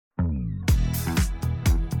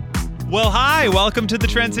Well, hi. Welcome to the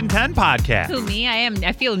Trends in 10 podcast. Who, me?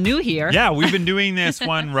 I feel new here. Yeah, we've been doing this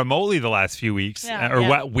one remotely the last few weeks.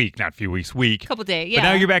 Week, not few weeks, week. Couple days, yeah. But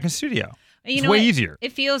now you're back in studio. It's way easier.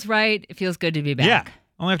 It feels right. It feels good to be back. Yeah.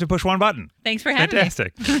 Only have to push one button. Thanks for having me.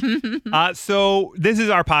 Fantastic. So this is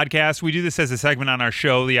our podcast. We do this as a segment on our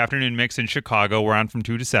show, The Afternoon Mix in Chicago. We're on from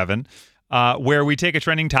 2 to 7, where we take a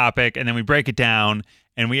trending topic and then we break it down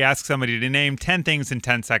and we ask somebody to name 10 things in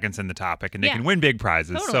 10 seconds in the topic, and they can win big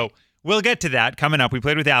prizes. Totally. So we'll get to that coming up. We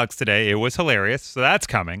played with Alex today. It was hilarious. So that's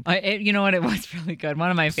coming. You know what? It was really good. One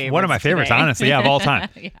of my favorites. One of my favorites, today. honestly, of all time.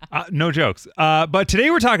 Yeah. No jokes. But today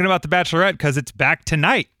we're talking about The Bachelorette because it's back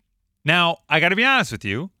tonight. Now, I got to be honest with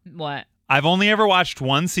you. What? I've only ever watched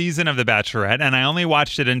one season of The Bachelorette, and I only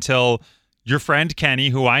watched it until your friend Kenny,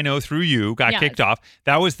 who I know through you, got kicked off.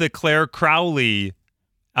 That was the Claire Crowley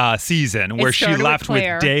season where she left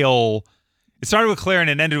with Dale. It started with Claire and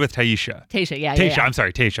it ended with Taisha. Tasha, yeah. I'm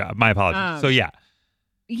sorry, Taisha. My apologies. So, yeah.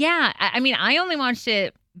 Yeah, I mean, I only watched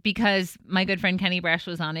it because my good friend Kenny Brash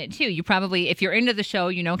was on it too. You probably, if you're into the show,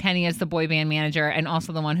 you know Kenny is the boy band manager and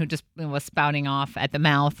also the one who just was spouting off at the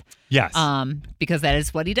mouth. Yes. Because that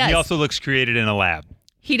is what he does. He also looks created in a lab.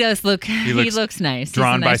 He does look. He looks nice.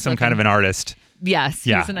 Drawn by some kind of an artist. Yes.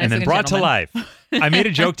 Yeah. He's a nice and then brought gentleman. to life. I made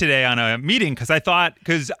a joke today on a meeting because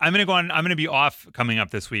I'm going to be off coming up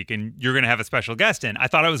this week and you're going to have a special guest in. I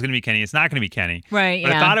thought it was going to be Kenny. It's not going to be Kenny. Right.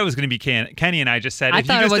 But I thought it was going to be Kenny. And I just said, if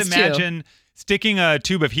you just imagine sticking a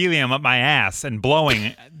tube of helium up my ass and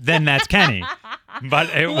blowing, then that's Kenny. But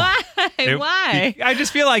Why? I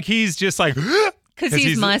just feel like he's just like, because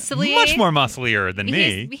he's muscly, much more musclier than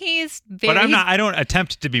me. He's very, but I don't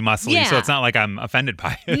attempt to be muscly, so it's not like I'm offended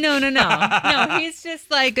by it. No. He's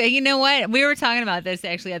just like, you know what? We were talking about this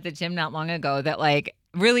actually at the gym not long ago. That like,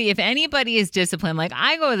 really, if anybody is disciplined, like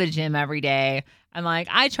I go to the gym every day. I'm like,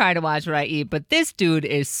 I try to watch what I eat, but this dude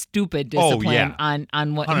is stupid disciplined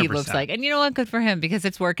on what 100%. He looks like. And you know what? Good for him because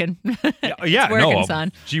it's working. It's working,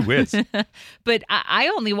 son. Gee whiz. But I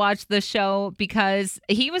only watched the show because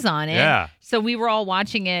he was on it. Yeah. So we were all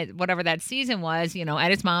watching it, whatever that season was,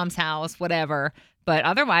 at his mom's house, whatever. But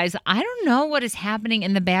otherwise, I don't know what is happening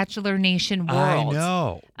in the Bachelor Nation world. I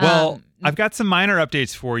know. Well, I've got some minor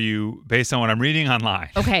updates for you based on what I'm reading online.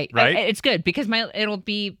 Okay. Right? It's good because it'll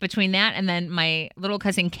be between that and then my little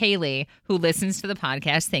cousin Kaylee, who listens to the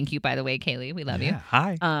podcast. Thank you, by the way, Kaylee. We love you.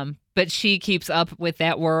 Hi. But she keeps up with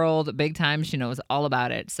that world big time. She knows all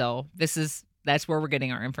about it. So that's where we're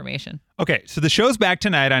getting our information. Okay, so the show's back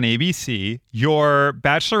tonight on ABC. Your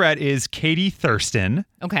Bachelorette is Katie Thurston.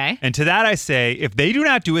 Okay. And to that I say, if they do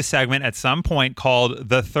not do a segment at some point called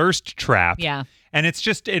The Thirst Trap. Yeah. And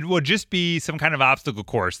it would just be some kind of obstacle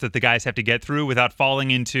course that the guys have to get through without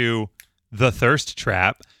falling into the thirst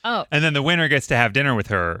trap. Oh. And then the winner gets to have dinner with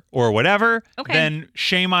her or whatever. Okay. Then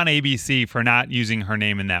shame on ABC for not using her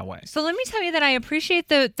name in that way. So let me tell you that I appreciate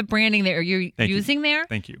the branding that you're using there.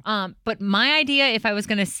 Thank you. But my idea, if I was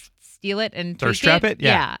going to steal it and thirst trap it,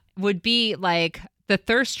 would be like the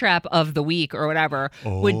thirst trap of the week or whatever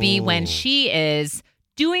would be when she is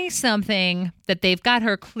doing something that they've got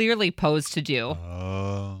her clearly posed to do.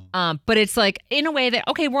 But it's like in a way that,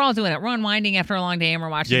 okay, we're all doing it. We're unwinding after a long day and we're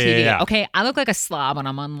watching TV. Yeah. Okay, I look like a slob when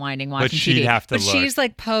I'm unwinding watching but she'd TV. Have to but look. She's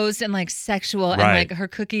like posed and like sexual and like her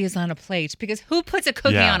cookie is on a plate because who puts a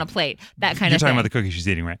cookie on a plate? That kind You're of thing. You're talking about the cookie she's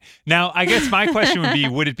eating, right? Now, I guess my question would be,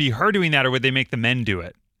 would it be her doing that or would they make the men do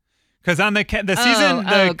it? Because on the season,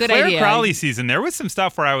 the Claire Crowley season, there was some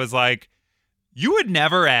stuff where I was like, you would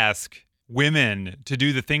never ask women to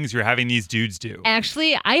do the things you're having these dudes do.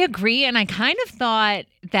 Actually, I agree. And I kind of thought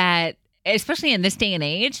that, especially in this day and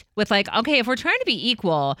age, with like, okay, if we're trying to be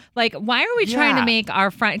equal, like, why are we trying to make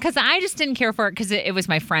our friend? Because I just didn't care for it because it was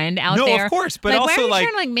my friend out there. No, of course, but like, also why are we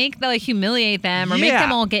trying to humiliate them or make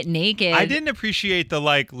them all get naked? I didn't appreciate the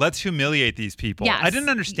let's humiliate these people. Yes. I didn't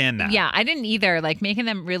understand that. Yeah, I didn't either. Like making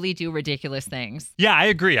them really do ridiculous things. Yeah, I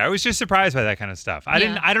agree. I was just surprised by that kind of stuff. I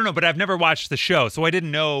don't know, but I've never watched the show, so I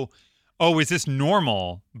didn't know. Oh, is this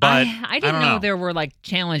normal? But I didn't know there were like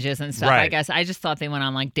challenges and stuff. Right. I guess I just thought they went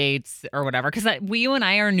on like dates or whatever. Because you and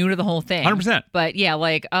I are new to the whole thing. 100%. But yeah,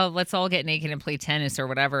 like let's all get naked and play tennis or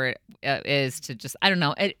whatever it is to just I don't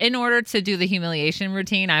know. In order to do the humiliation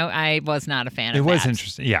routine, I was not a fan of that. It was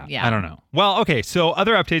interesting. Yeah. I don't know. Well, okay. So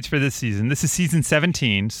other updates for this season. This is season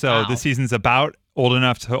 17. So this season's about old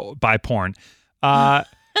enough to buy porn.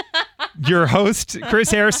 Your host,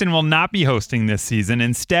 Chris Harrison, will not be hosting this season.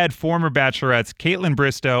 Instead, former Bachelorettes Caitlin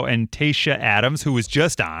Bristow and Tayshia Adams, who was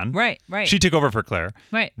just on. Right. She took over for Claire.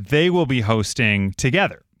 Right. They will be hosting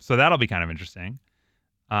together. So that'll be kind of interesting.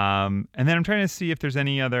 And then I'm trying to see if there's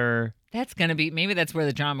any other maybe that's where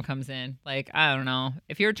the drama comes in. Like, I don't know.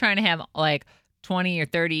 If you're trying to have like 20 or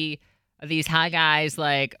 30 of these hot guys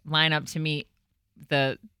like line up to meet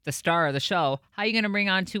the star of the show, how are you going to bring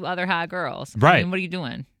on 2 other hot girls? Right. I mean, what are you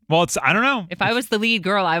doing? Well, I don't know. If I was the lead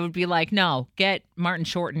girl, I would be like, no, get Martin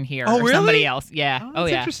Short in here. Oh, or really? Somebody else. Yeah.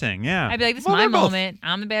 That's yeah. Interesting. Yeah. I'd be like, this is my moment.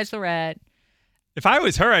 I'm the Bachelorette. If I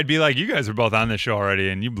was her, I'd be like, you guys are both on this show already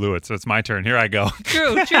and you blew it, so it's my turn. Here I go.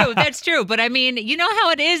 True. That's true. But I mean, you know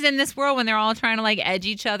how it is in this world when they're all trying to like edge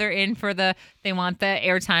each other in for they want the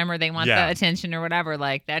airtime or they want the attention or whatever.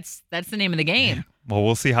 Like that's the name of the game. Well,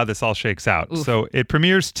 we'll see how this all shakes out. Oof. So it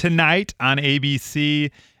premieres tonight on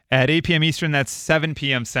ABC at 8 p.m. Eastern. That's 7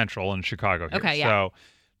 p.m. Central in Chicago here. Okay, yeah. So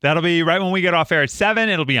that'll be right when we get off air at 7.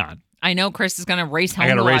 It'll be on. I know Chris is going to race home. I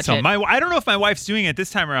got to race home. I don't know if my wife's doing it this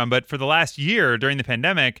time around, but for the last year during the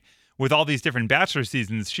pandemic, with all these different Bachelor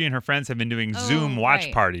seasons, she and her friends have been doing Zoom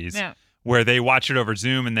watch parties where they watch it over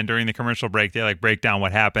Zoom, and then during the commercial break, they like break down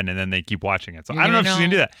what happened, and then they keep watching it. So I don't know if she's going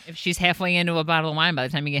to do that. If she's halfway into a bottle of wine by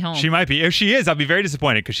the time you get home. She might be. If she is, I'll be very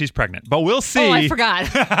disappointed because she's pregnant. But we'll see. Oh, I forgot.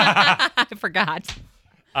 I forgot.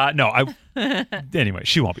 Anyway,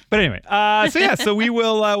 she won't be. But anyway, so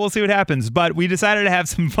we'll see what happens. But we decided to have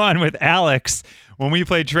some fun with Alex when we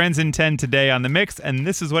played Trends in 10 today on The Mix, and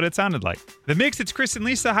this is what it sounded like. The Mix, it's Chris and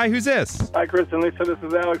Lisa. Hi, who's this? Hi, Chris and Lisa. This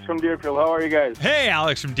is Alex from Deerfield. How are you guys? Hey,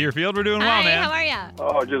 Alex from Deerfield. We're doing well, man. Hi, how are you?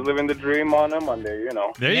 Oh, just living the dream on a Monday, you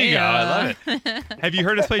know. There you go. I love it. Have you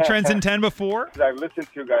heard us play Trends in 10 before? I've listened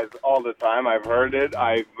to you guys all the time. I've heard it.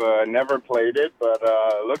 I've never played it, but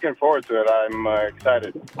looking forward to it. I'm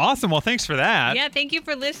excited. Awesome. Well, thanks for that. Yeah, thank you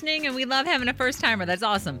for listening, and we love having a first-timer. That's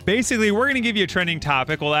awesome. Basically, we're going to give you a trending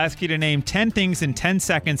topic. We'll ask you to name 10 things in 10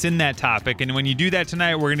 seconds in that topic, and when you do that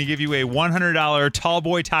tonight, we're going to give you a $100 Tall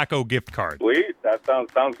Boy Taco gift card. Sweet. That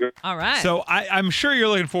sounds good. All right. So I'm sure you're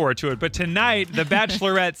looking forward to it, but tonight, The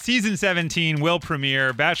Bachelorette Season 17 will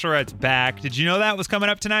premiere. Bachelorette's back. Did you know that was coming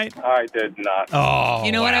up tonight? I did not. Oh,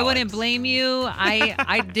 you know what? Alex. I wouldn't blame you.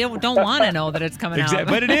 I don't want to know that it's coming out.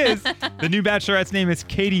 But it is. The new Bachelorette's name is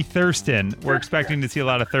Katie Thurston. We're expecting to see a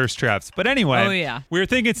lot of thirst traps. But anyway, we were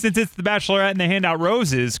thinking since it's The Bachelorette and they hand out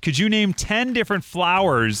roses, could you name 10 different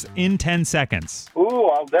flowers in 10 seconds? Ooh,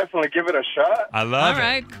 I'll definitely give it a shot. I love it. All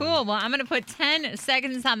right, cool. Well, I'm going to put 10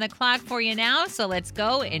 seconds on the clock for you now. So let's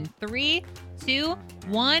go in 3, 2,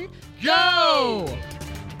 1, go!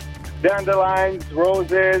 Dandelions,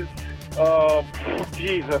 roses.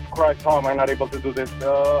 Jesus Christ, how am I not able to do this?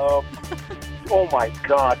 Oh my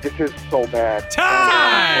God, this is so bad.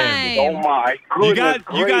 Time! Oh my goodness You got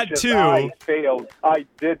gracious, 2. I failed. I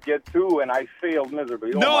did get 2, and I failed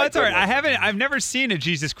miserably. No, that's all right. I've never seen a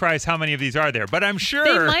Jesus Christ. How many of these are there? But I'm sure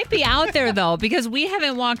they might be out there though, because we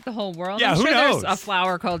haven't walked the whole world. Yeah, I'm who sure knows? there's a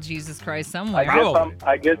flower called Jesus Christ somewhere.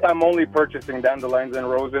 I guess I'm only purchasing dandelions and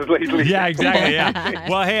roses lately. Yeah, exactly. Yeah.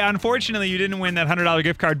 Well, hey, unfortunately, you didn't win that $100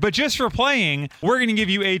 gift card. But just for playing, we're going to give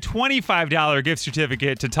you a $25 gift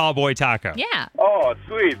certificate to Tall Boy Taco. Yeah. Oh,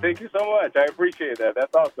 sweet. Thank you so much. I appreciate that.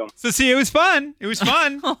 That's awesome. So, see, it was fun. It was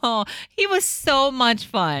fun. Oh, he was so much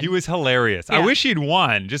fun. He was hilarious. Yeah. I wish he'd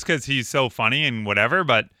won just because he's so funny and whatever,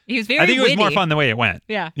 but he was very I think it was witty. more fun the way it went.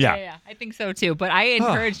 Yeah. I think so too. But I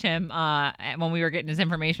encouraged him when we were getting his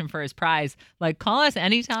information for his prize, like, call us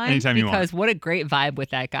anytime you want. Because what a great vibe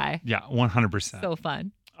with that guy. Yeah, 100%. So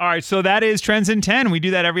fun. All right, so that is Trends in 10. We do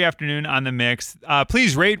that every afternoon on The Mix.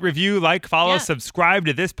 Please rate, review, like, follow, subscribe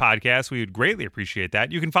to this podcast. We would greatly appreciate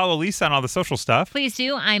that. You can follow Lisa on all the social stuff. Please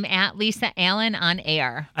do. I'm at Lisa Allen on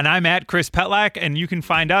air. And I'm at Chris Petlak, and you can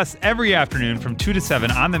find us every afternoon from 2 to 7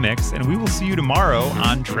 on The Mix, and we will see you tomorrow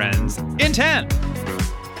on Trends in 10.